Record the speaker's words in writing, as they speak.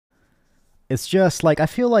It's just like I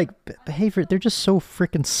feel like behavior. They're just so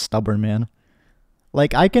freaking stubborn, man.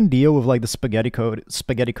 Like I can deal with like the spaghetti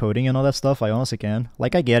coding and all that stuff. I honestly can.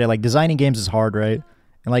 Like I get it. Like designing games is hard, right?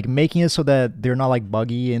 And like making it so that they're not like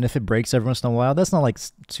buggy, and if it breaks every once in a while, that's not like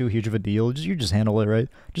too huge of a deal. You just handle it, right?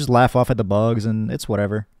 Just laugh off at the bugs, and it's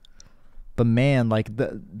whatever. But man, like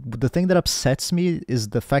the thing that upsets me is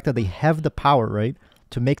the fact that they have the power, right,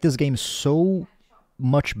 to make this game so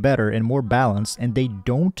much better and more balanced, and they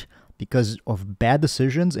don't because of bad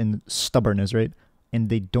decisions and stubbornness, right? And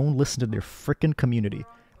they don't listen to their freaking community.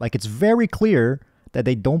 Like it's very clear that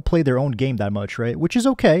they don't play their own game that much, right? Which is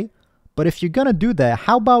okay. But if you're gonna do that,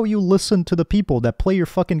 how about you listen to the people that play your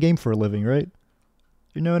fucking game for a living, right?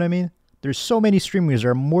 You know what I mean? There's so many streamers that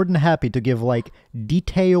are more than happy to give like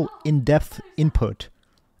detailed, in-depth input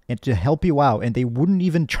and to help you out, and they wouldn't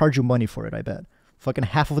even charge you money for it, I bet. Fucking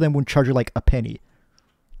half of them wouldn't charge you like a penny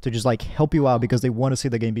to just like help you out because they want to see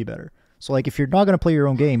the game be better. So like if you're not gonna play your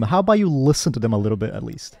own game, how about you listen to them a little bit at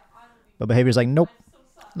least? But behavior's like, nope,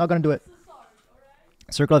 not gonna do it.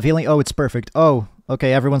 Circle of healing, oh, it's perfect. Oh,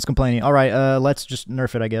 okay, everyone's complaining. All right, let's just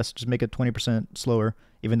nerf it, I guess. Just make it 20% slower,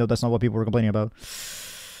 even though that's not what people were complaining about.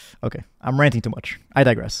 Okay, I'm ranting too much. I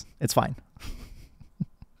digress. It's fine.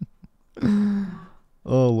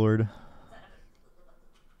 Oh Lord.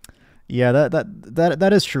 Yeah, that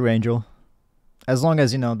is true, Angel. As long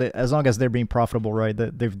as, you know, as long as they're being profitable, right?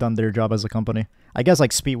 That they've done their job as a company. I guess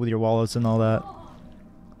like speed with your wallets and all that.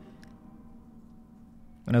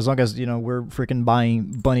 And as long as, you know, we're freaking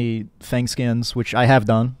buying bunny fang skins, which I have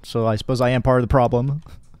done, so I suppose I am part of the problem.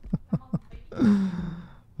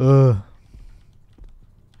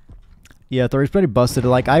 Yeah, Thor's pretty busted.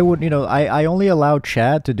 Like, I would, you know, I only allow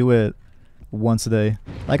Chad to do it once a day.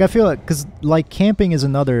 Like, I feel like, because, like, camping is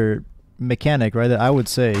another mechanic, right, that I would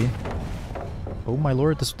say. Oh my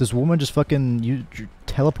lord, this woman just fucking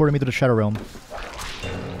teleported me to the Shadow Realm.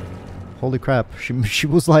 Holy crap, she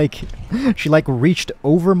was like, she like reached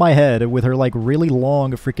over my head with her like really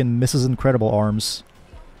long freaking Mrs. Incredible arms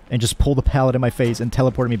and just pulled the pallet in my face and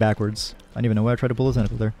teleported me backwards. I didn't even know why I tried to pull a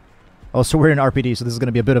tentacle there. Oh, so we're in RPD, so this is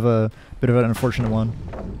gonna be a bit of an unfortunate one.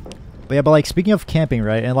 But yeah, but like speaking of camping,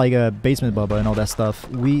 right, and like Basement Bubba and all that stuff,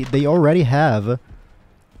 they already have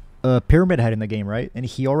a Pyramid Head in the game, right? And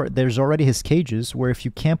there's already his cages where if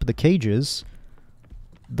you camp the cages,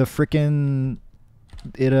 the freaking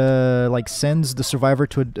it like sends the survivor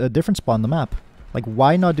to a different spot on the map. Like,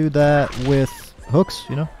 why not do that with hooks,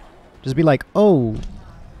 you know? Just be like, oh,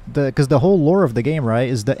 because the whole lore of the game, right,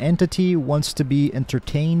 is the entity wants to be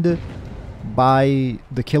entertained by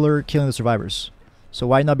the killer killing the survivors. So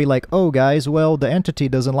why not be like, oh guys, well, the entity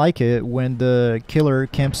doesn't like it when the killer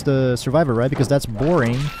camps the survivor, right? Because that's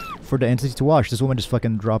boring for the entity to watch. This woman just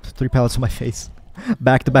fucking dropped 3 pallets on my face.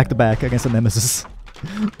 Back to back to back against the nemesis.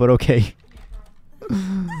 But okay.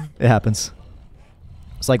 It happens.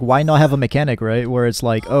 It's like, why not have a mechanic, right, where it's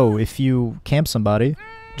like, oh, if you camp somebody,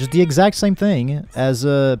 just the exact same thing as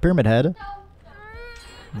a Pyramid Head,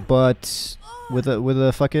 but with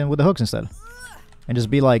the hooks instead, and just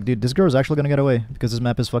be like, dude, this girl's actually gonna get away because this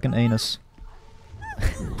map is fucking anus.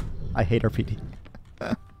 I hate RPD.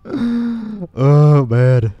 Oh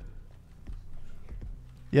man.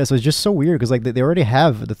 Yeah, so it's just so weird because like they already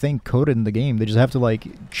have the thing coded in the game. They just have to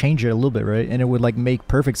like change it a little bit, right? And it would like make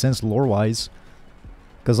perfect sense lore-wise.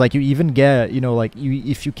 Because like you even get, you know, like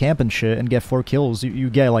if you camp and shit and get 4 kills, you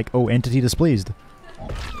get like, oh, entity displeased.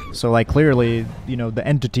 So like clearly, you know, the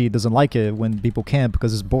entity doesn't like it when people camp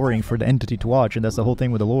because it's boring for the entity to watch, and that's the whole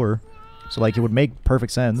thing with the lore. So like it would make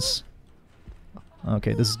perfect sense.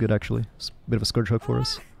 Okay, this is good actually. It's a bit of a scourge hook for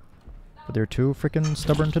us. But they're too freaking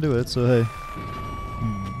stubborn to do it, so hey.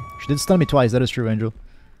 She did stun me twice, that is true, Angel.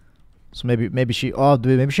 So maybe she, oh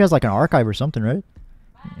dude, maybe she has like an archive or something, right?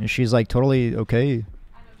 And she's like totally okay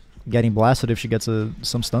getting blasted if she gets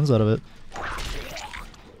some stuns out of it.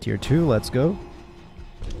 Tier 2, let's go.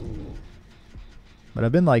 But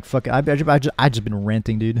I've been like, fuck, I just been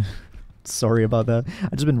ranting, dude. Sorry about that.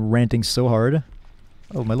 I just been ranting so hard.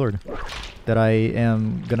 Oh my lord. That I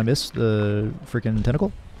am gonna miss the freaking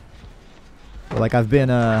tentacle. Like I've been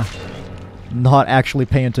not actually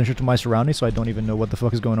paying attention to my surroundings, so I don't even know what the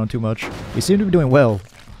fuck is going on too much. We seem to be doing well.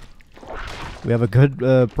 We have a good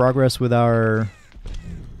progress with our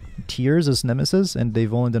tiers as nemesis, and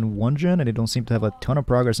they've only done 1 gen, and they don't seem to have a ton of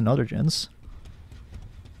progress in other gens.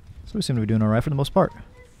 So we seem to be doing alright for the most part.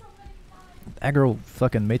 That girl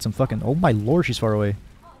fucking made some fucking... Oh my lord, she's far away.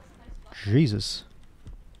 Jesus.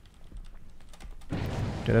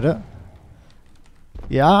 Da-da-da.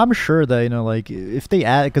 Yeah, I'm sure that, you know, like, if they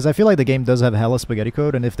add... Because I feel like the game does have hella spaghetti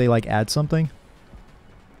code, and if they, like, add something...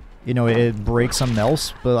 you know, it breaks something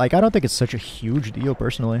else. But like, I don't think it's such a huge deal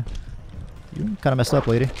personally. You kind of messed up,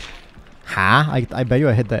 lady. Huh? I bet you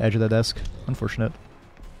I hit the edge of the desk. Unfortunate.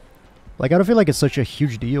 Like, I don't feel like it's such a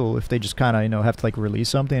huge deal if they just kind of, you know, have to like release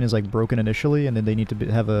something and it's like broken initially and then they need to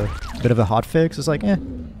have a bit of a hot fix. It's like, eh.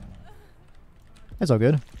 It's all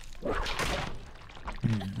good.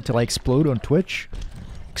 To like explode on Twitch?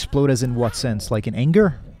 Explode as in what sense? Like in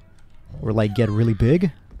anger? Or like get really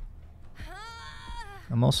big?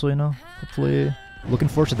 I'm also, you know, hopefully looking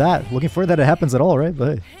forward to that. Looking forward that it happens at all, right?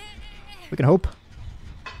 But hey, we can hope.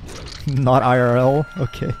 Not IRL.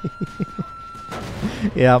 Okay.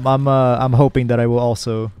 Yeah, I'm hoping that I will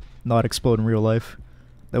also not explode in real life.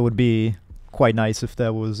 That would be quite nice if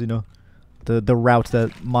that was, you know, the route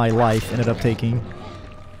that my life ended up taking.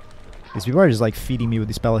 These people are just like feeding me with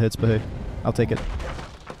these pallet hits, but hey, I'll take it.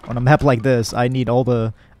 On a map like this, I need all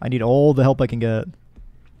the help I can get.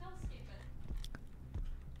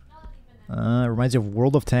 It reminds me of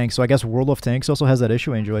World of Tanks. So I guess World of Tanks also has that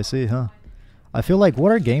issue, Angel. I see, huh? I feel like,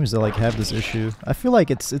 what are games that like have this issue? I feel like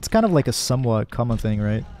it's kind of like a somewhat common thing,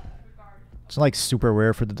 right? It's not like super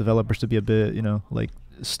rare for the developers to be a bit, you know, like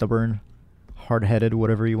stubborn, hard-headed,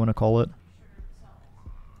 whatever you want to call it.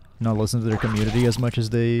 Not listen to their community as much as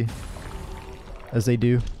they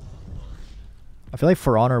do. I feel like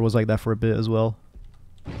For Honor was like that for a bit as well.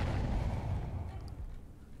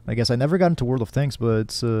 I guess I never got into World of Tanks, but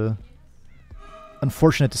it's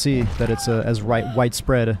unfortunate to see that it's as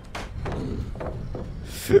widespread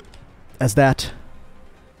as that.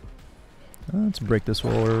 Let's break this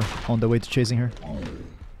while we're on the way to chasing her.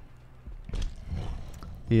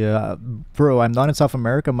 Yeah, bro, I'm not in South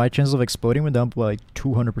America. My chances of exploding went down by like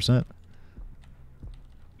 200%.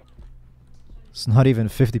 It's not even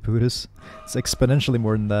 50 putas. It's exponentially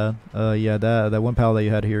more than that. Yeah, that one pal that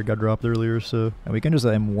you had here got dropped earlier, so... And we can just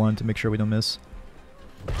M1 to make sure we don't miss.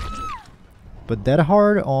 But dead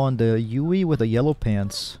hard on the Yui with the yellow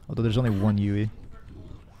pants. Although there's only one Yui.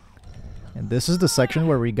 And this is the section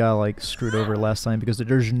where we got like screwed over last time because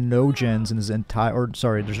there's no gens in this entire... Or,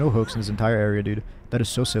 sorry, there's no hooks in this entire area, dude. That is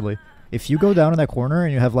so silly. If you go down in that corner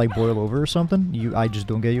and you have like boil over or something, I just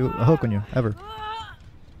don't get you a hook on you, ever.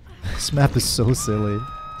 This map is so silly.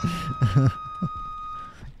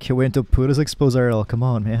 Can't wait until Pudas expose RL. Come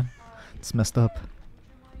on, man. It's messed up.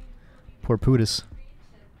 Poor Pudas.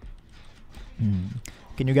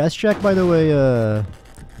 Can you guys check, by the way,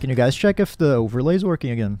 can you guys check if the overlay is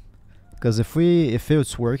working again? Because if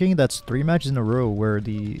it's working, that's 3 matches in a row where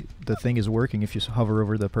the thing is working if you hover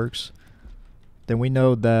over the perks. Then we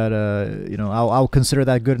know that, you know, I'll consider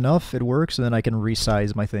that good enough. It works, and then I can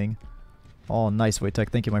resize my thing. Oh, nice, Waytech.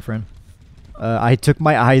 Thank you, my friend. I took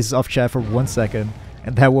my eyes off chat for 1 second,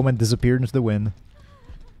 and that woman disappeared into the wind.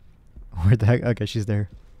 Where the heck? Okay, she's there.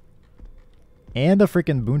 And a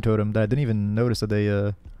freaking boon totem that I didn't even notice that they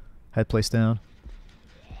had placed down.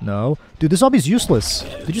 No. Dude, this zombie's useless.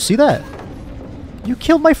 Did you see that? You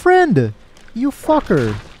killed my friend! You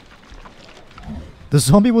fucker! The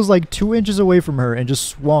zombie was like 2 inches away from her and just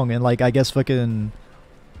swung and like, I guess fucking...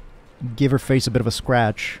 gave her face a bit of a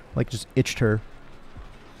scratch. Like, just itched her.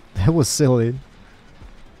 That was silly.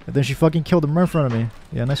 And then she fucking killed him right in front of me.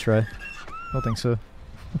 Yeah, nice try. I don't think so.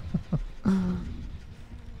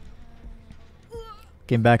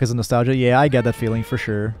 Came back as a nostalgia. Yeah, I get that feeling for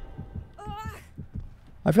sure.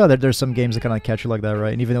 I feel like there's some games that kind of like catch you like that,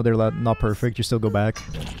 right? And even though they're not perfect, you still go back.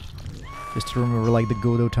 Just to remember like the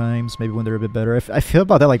Godot times, maybe when they're a bit better. I feel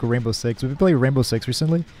about that like Rainbow Six. We've been playing Rainbow Six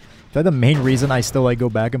recently. That's the main reason I still like go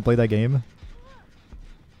back and play that game.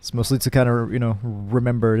 It's mostly to kind of, you know,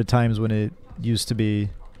 remember the times when it used to be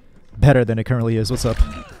better than it currently is. What's up?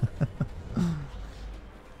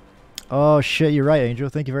 Oh shit, you're right, Angel.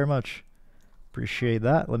 Thank you very much. Appreciate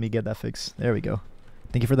that. Let me get that fixed. There we go.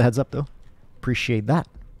 Thank you for the heads up, though. Appreciate that.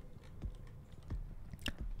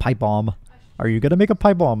 Pipe bomb. Are you gonna make a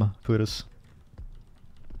pipe bomb, Putus?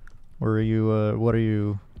 Or are you?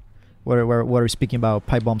 What are we speaking about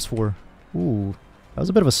pipe bombs for? Ooh, that was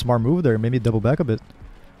a bit of a smart move there. Maybe double back a bit.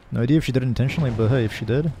 No idea if she did it intentionally, but hey, if she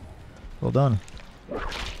did, well done.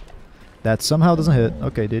 That somehow doesn't hit.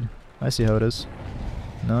 Okay, dude. I see how it is.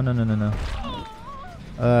 No.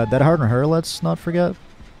 That hard on her, let's not forget.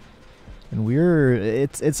 And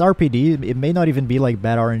it's RPD. It may not even be like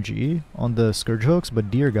bad RNG on the Scourge hooks,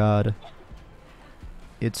 but dear god.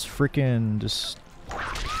 It's freaking just...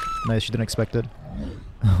 Nice, you didn't expect it.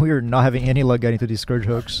 We are not having any luck getting to these Scourge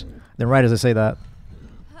hooks. Then right as I say that,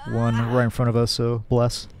 one right in front of us, so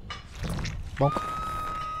bless. Bonk.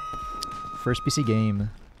 First PC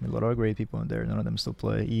game. A lot of great people in there, none of them still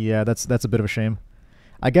play. Yeah, that's a bit of a shame.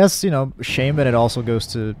 I guess, you know, shame, and it also goes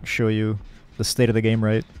to show you the state of the game,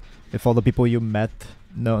 right? If all the people you met,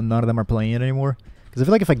 none of them are playing it anymore. Because I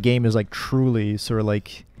feel like if a game is like truly sort of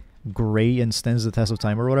like great and stands the test of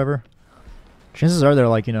time or whatever, chances are they're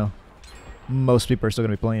like, you know, most people are still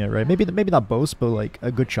gonna be playing it, right? Maybe not most, but like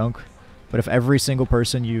a good chunk. But if every single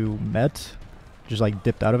person you met just like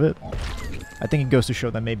dipped out of it, I think it goes to show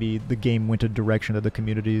that maybe the game went a direction that the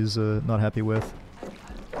community is not happy with.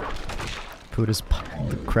 Puda's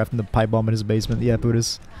crafting the pipe bomb in his basement. Yeah,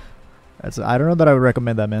 Puda's. I don't know that I would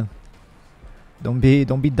recommend that, man. Don't be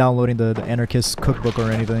downloading the anarchist cookbook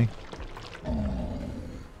or anything.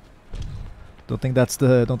 Don't think that's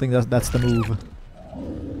the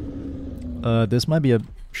move. This might be a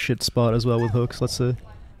shit spot as well with hooks. Let's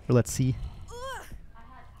see.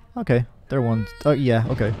 Okay, there one. Oh yeah,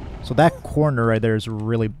 okay. So that corner right there is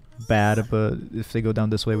really bad, but if they go down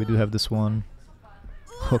this way, we do have this one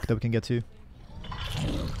hook that we can get to.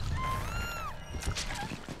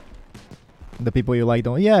 The people you like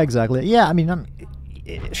don't. Yeah, exactly. Yeah, I mean,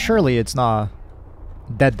 surely it's not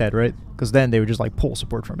dead, right? Because then they would just like pull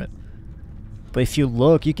support from it. But if you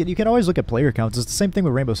look, you can always look at player counts. It's the same thing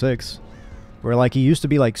with Rainbow Six, where like it used to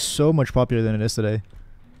be like so much popular than it is today.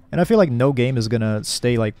 And I feel like no game is gonna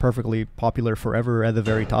stay like perfectly popular forever at the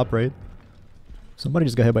very top, right? Somebody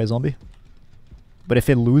just got hit by a zombie. But if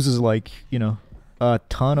it loses like, you know, a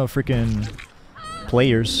ton of freaking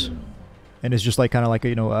players, and it's just like kind of like,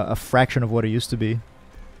 you know, a fraction of what it used to be,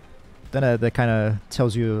 then that kind of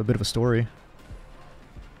tells you a bit of a story.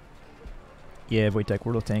 Yeah, Wojtek,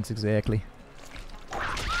 World of Tanks, exactly.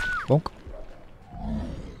 Bonk.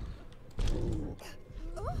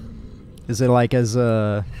 Is it like as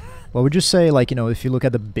what would you say, like, you know, if you look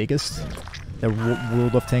at the biggest that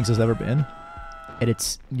World of Tanks has ever been, at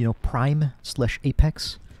its, you know, prime /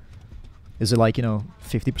 apex, is it like, you know,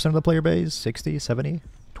 50% of the player base, 60, 70,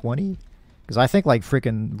 20? Because I think like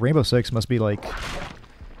freaking Rainbow Six must be like,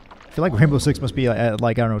 I feel like Rainbow Six must be at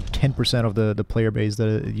like, I don't know, 10% of the player base that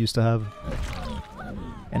it used to have.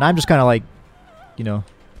 And I'm just kind of like, you know,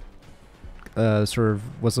 sort of,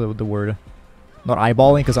 what's the word? Not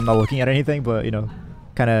eyeballing because I'm not looking at anything, but, you know,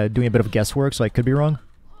 kind of doing a bit of guesswork, so I could be wrong.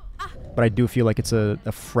 But I do feel like it's a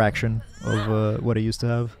fraction of what it used to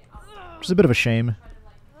have. Which is a bit of a shame.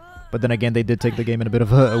 But then again, they did take the game in a bit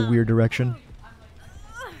of a weird direction.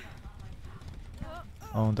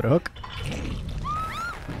 Onto the hook.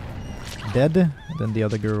 Dead. And then the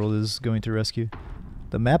other girl is going to rescue.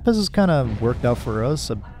 The map has kind of worked out for us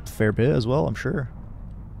a fair bit as well, I'm sure.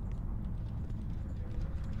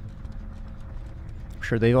 I'm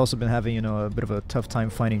sure they've also been having, you know, a bit of a tough time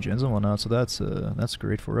finding gens and whatnot, so that's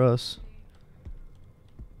great for us.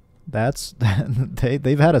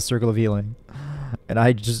 They've had a circle of healing, and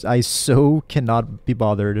I so cannot be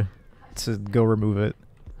bothered to go remove it.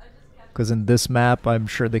 Because in this map, I'm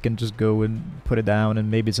sure they can just go and put it down,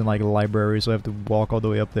 and maybe it's in like a library, so I have to walk all the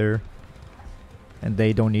way up there. And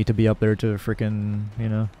they don't need to be up there to freaking, you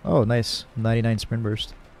know. Oh, nice. 99 sprint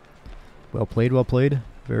burst. Well played, well played.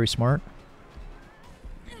 Very smart.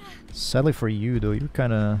 Sadly for you, though, you're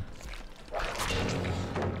kind of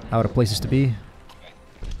out of places to be.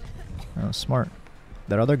 Oh, smart.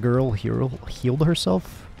 That other girl healed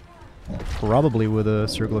herself? Probably with a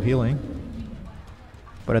circle of healing.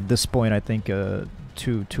 But at this point, I think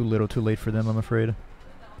too little, too late for them, I'm afraid.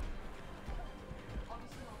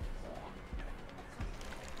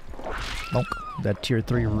 Bonk. That tier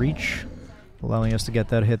 3 reach, allowing us to get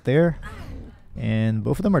that hit there. And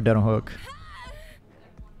both of them are dead on hook.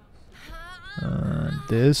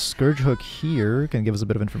 This Scourge hook here can give us a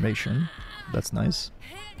bit of information. That's nice.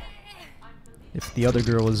 If the other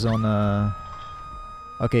girl is on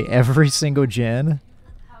okay, every single gen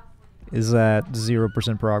is at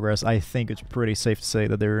 0% progress. I think it's pretty safe to say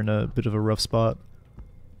that they're in a bit of a rough spot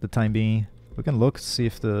the time being. We can look to see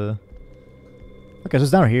if the... Okay, so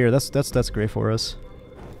it's down here. That's great for us.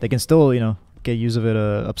 They can still, you know, get use of it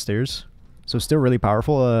upstairs. So it's still really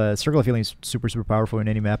powerful. Circle of Healing is super powerful in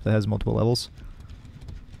any map that has multiple levels.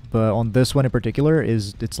 But on this one in particular,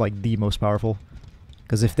 it's like the most powerful.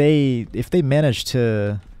 Because if they manage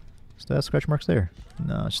to... Is that scratch marks there?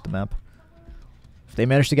 No, it's just the map. If they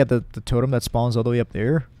manage to get the totem that spawns all the way up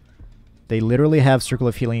there, they literally have Circle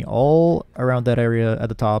of Healing all around that area at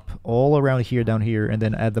the top, all around here, down here, and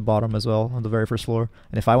then at the bottom as well, on the very first floor.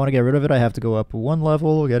 And if I want to get rid of it, I have to go up one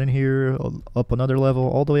level, get in here, up another level,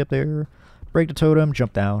 all the way up there, break the totem,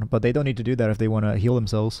 jump down. But they don't need to do that if they want to heal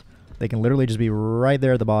themselves. They can literally just be right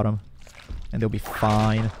there at the bottom, and they'll be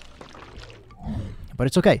fine. But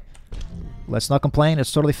it's okay. Let's not complain,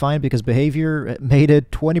 it's totally fine, because behavior made it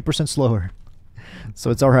 20% slower. So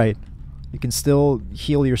it's alright. You can still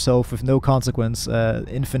heal yourself with no consequence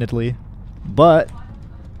infinitely. But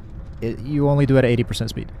you only do it at 80%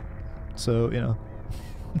 speed. So, you know.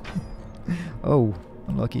 Oh,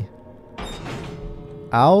 unlucky.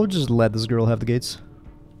 I'll just let this girl have the gates.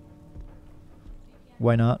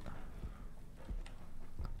 Why not?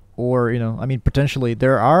 Or, you know, I mean, potentially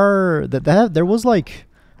there are there was like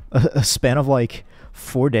a span of like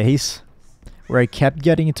 4 days where I kept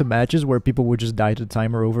getting into matches where people would just die to the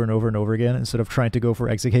timer over and over and over again instead of trying to go for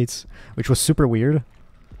exit gates, which was super weird.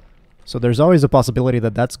 So there's always a possibility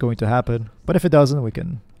that that's going to happen. But if it doesn't, we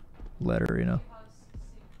can let her, you know.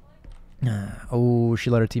 Oh, she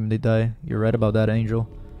let her teammate die. You're right about that, Angel.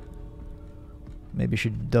 Maybe she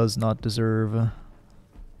does not deserve...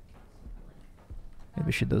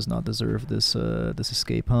 maybe she does not deserve this this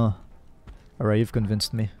escape, huh? Alright, you've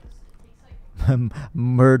convinced me.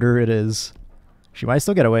 Murder it is. She might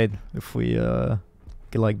still get away if we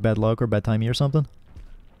get like bad luck or bad timing or something.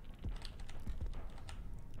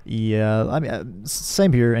 Yeah, I mean,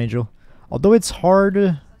 same here, Angel. Although it's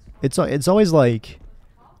hard, it's always like...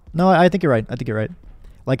 No, I think you're right. I think you're right.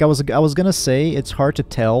 Like I was gonna say, it's hard to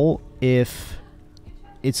tell if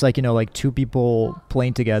it's like, you know, like 2 people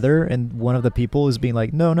playing together and one of the people is being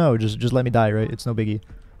like, no, just let me die, right? It's no biggie.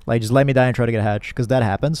 Like, just let me die and try to get a hatch, because that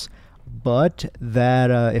happens. But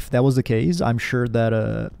that if that was the case, I'm sure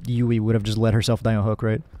that Yui would have just let herself die on hook,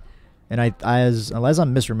 right? And unless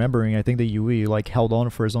I'm misremembering, I think that Yui like held on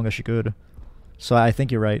for as long as she could. So I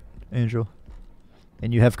think you're right, Angel.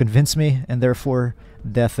 And you have convinced me, and therefore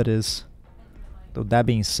death it is. Though that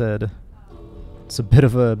being said, it's a bit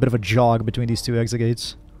of a jog between these 2 exit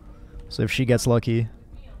gates. So if she gets lucky,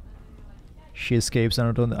 she escapes.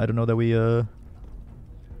 I don't know that we I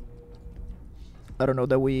don't know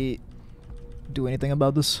that we do anything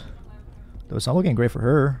about this. Though it's not looking great for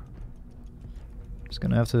her. Just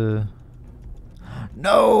gonna have to...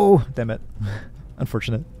 No! Damn it.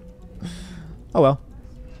 Unfortunate. Oh well.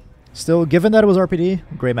 Still, given that it was RPD,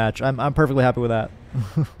 great match. I'm perfectly happy with that.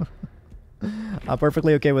 I'm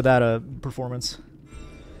perfectly okay with that performance.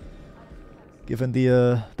 Given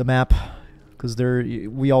the map, because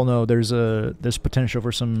we all know there's potential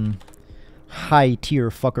for some high tier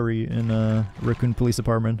fuckery in Raccoon Police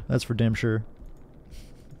Department. That's for damn sure.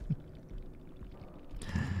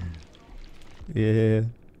 Yeah,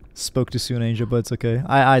 spoke too soon, Angel, but it's okay.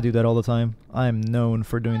 I do that all the time. I am known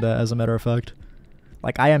for doing that, as a matter of fact.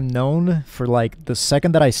 Like, I am known for, like, the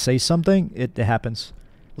second that I say something, it happens.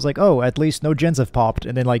 It's like, oh, at least no gens have popped,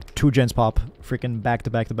 and then, like, 2 gens pop freaking back to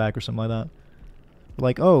back to back or something like that.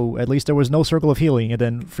 Like, oh, at least there was no circle of healing, and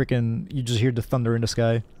then freaking you just hear the thunder in the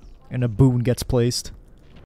sky, and a boon gets placed.